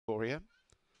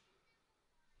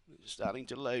starting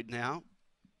to load now.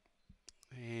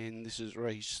 And this is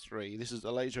race 3. This is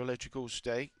the Laser Electrical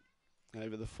Stake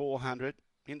over the 400.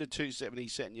 Into 270,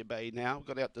 Senya Bay now.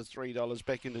 Got out to $3,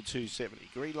 back into 270.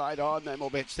 Green light on, no more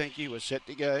bets, thank you. We're set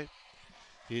to go.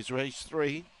 Here's race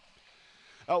 3.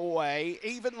 Away,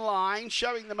 even line,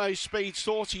 showing the most speed.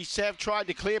 Saucy Sav tried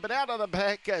to clear, but out of the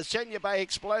back, Senya Bay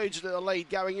explodes to the lead,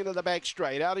 going into the back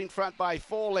straight. Out in front by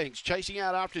 4 lengths, chasing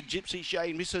out after Gypsy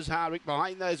Shane, Mrs. Hardwick.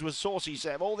 Behind those was Saucy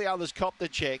Sav. All the others copped the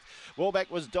check. Wallback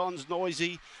was Don's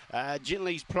Noisy,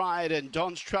 Ginley's Pride, and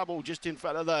Don's Trouble just in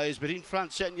front of those. But in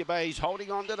front, Senya Bay's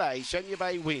holding on today. Senya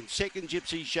Bay wins. Second,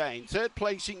 Gypsy Shane. Third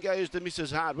placing goes to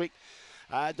Mrs. Hardwick.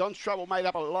 Don's Trouble made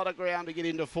up a lot of ground to get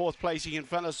into 4th placing in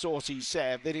front of Saucy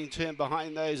Sav. Then in turn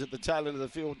behind those at the tail end of the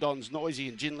field, Don's Noisy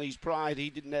and Ginley's Pride. He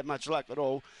didn't have much luck at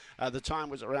all. The time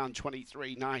was around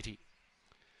 23.90.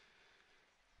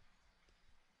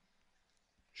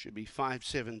 Should be 5,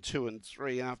 7, 2 and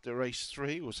 3 after race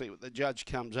 3. We'll see what the judge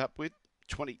comes up with.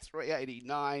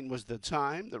 23.89 was the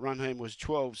time. The run home was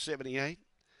 12.78.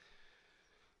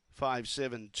 5,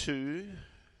 7, 2.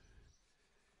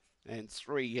 And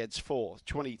 3 heads 4th.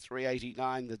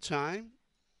 23.89 the time.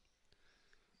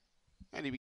 And he